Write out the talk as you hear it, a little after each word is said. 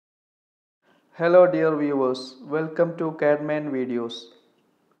Hello dear viewers, welcome to Cadman videos.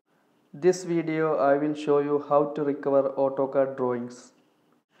 This video I will show you how to recover AutoCAD drawings.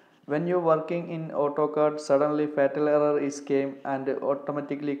 When you're working in AutoCAD, suddenly fatal error is came and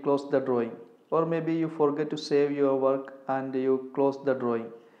automatically close the drawing. Or maybe you forget to save your work and you close the drawing.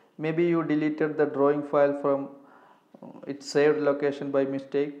 Maybe you deleted the drawing file from its saved location by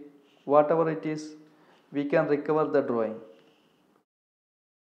mistake. Whatever it is, we can recover the drawing.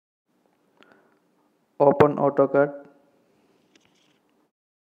 Open AutoCAD.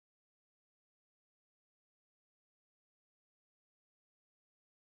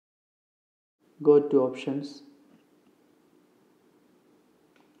 Go to options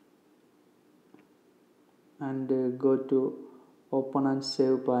and go to open and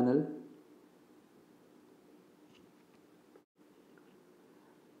save panel.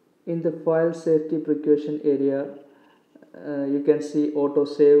 In the file safety precaution area, you can see auto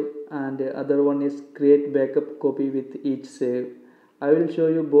save and the other one is create backup copy with each save. I will show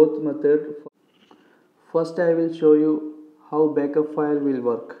you both method. First I will show you how backup file will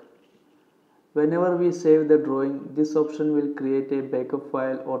work. Whenever we save the drawing, this option will create a backup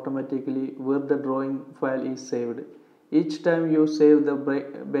file automatically where the drawing file is saved. Each time you save, the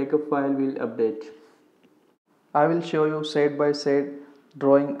backup file will update. I will show you side by side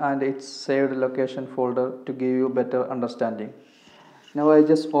drawing and its saved location folder to give you better understanding. Now I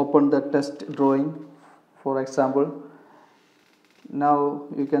just opened the test drawing for example. Now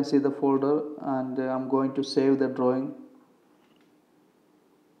you can see the folder and I'm going to save the drawing.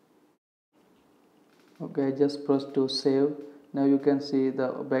 Okay, just press to save. Now you can see the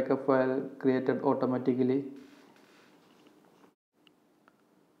backup file created automatically.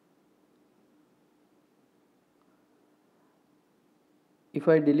 If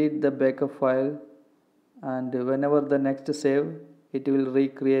I delete the backup file and whenever the next save, it will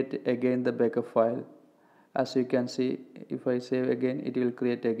recreate again the backup file. As you can see, if I save again, it will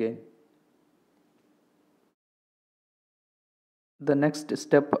create again. The next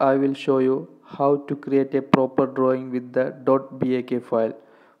step I will show you how to create a proper drawing with the .bak file.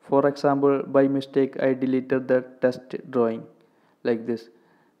 For example, by mistake I deleted the test drawing like this.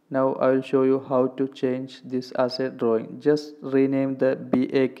 Now I will show you how to change this as a drawing. Just rename the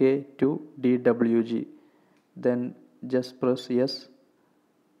BAK to DWG. Then just press yes.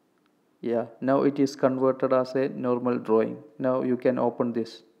 Yeah, now it is converted as a normal drawing. Now you can open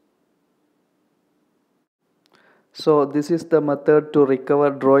this. So this is the method to recover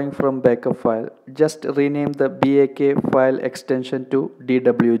drawing from backup file. Just rename the BAK file extension to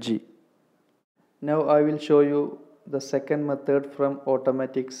DWG. Now I will show you the second method from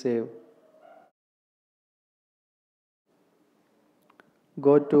automatic save.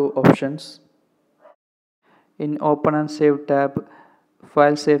 Go to options. In open and save tab,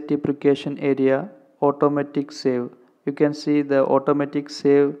 file safety precaution area, automatic save. You can see the automatic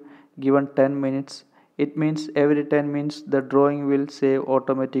save given 10 minutes. It means every 10 minutes the drawing will save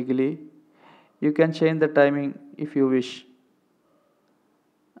automatically. You can change the timing if you wish.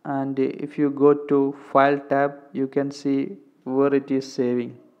 And if you go to file tab, you can see where it is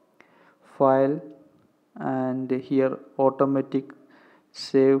saving. File and here automatic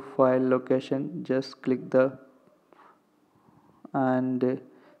save file location. Just click the and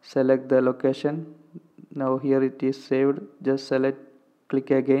select the location. Now here it is saved. Just select, click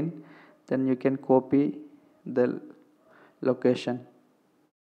again, then you can copy the location.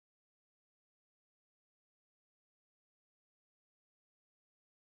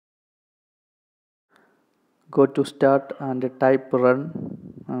 Go to start and type run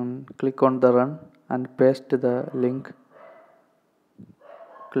and click on the run and paste the link.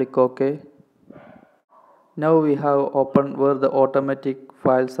 Click OK. Now we have opened where the automatic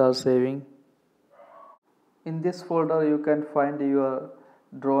files are saving. In this folder you can find your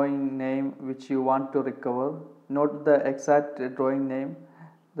drawing name which you want to recover. Not the exact drawing name.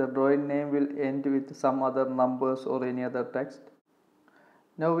 The drawing name will end with some other numbers or any other text.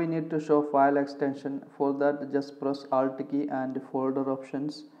 Now we need to show file extension. For that just press Alt key and folder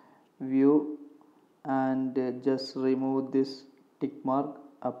options, view, and just remove this tick mark,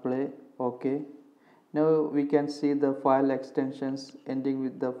 apply, OK. Now we can see the file extensions ending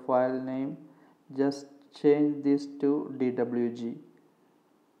with the file name. Just change this to DWG.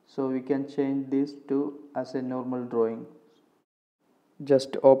 So we can change this to as a normal drawing.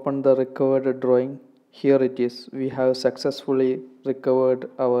 Just open the recovered drawing. Here it is. We have successfully recovered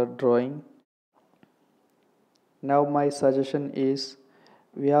our drawing. Now my suggestion is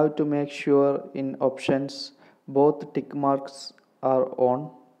we have to make sure in options both tick marks are on,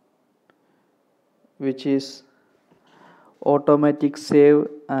 which is automatic save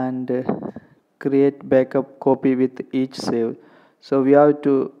and create backup copy with each save. So we have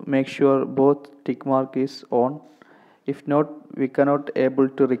to make sure both tick mark is on. If not, we cannot able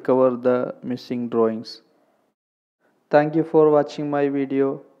to recover the missing drawings. Thank you for watching my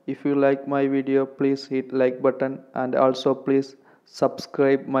video. If you like my video, please hit like button and also please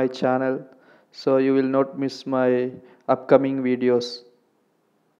subscribe my channel so you will not miss my upcoming videos.